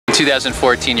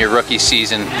2014, your rookie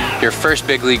season, your first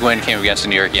big league win came against the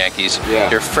New York Yankees. Yeah.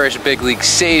 Your first big league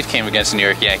save came against the New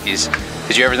York Yankees.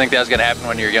 Did you ever think that was going to happen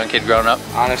when you were a young kid growing up?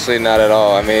 Honestly, not at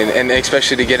all. I mean, and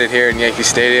especially to get it here in Yankee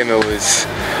Stadium, it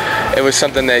was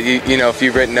something that you know, if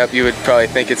you've written up, you would probably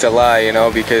think it's a lie, you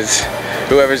know, because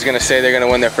whoever's going to say they're going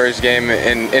to win their first game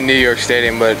in New York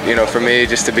Stadium. But, you know, for me,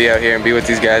 just to be out here and be with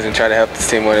these guys and try to help this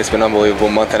team win, it's been an unbelievable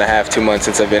month and a half, 2 months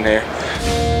since I've been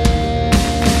here.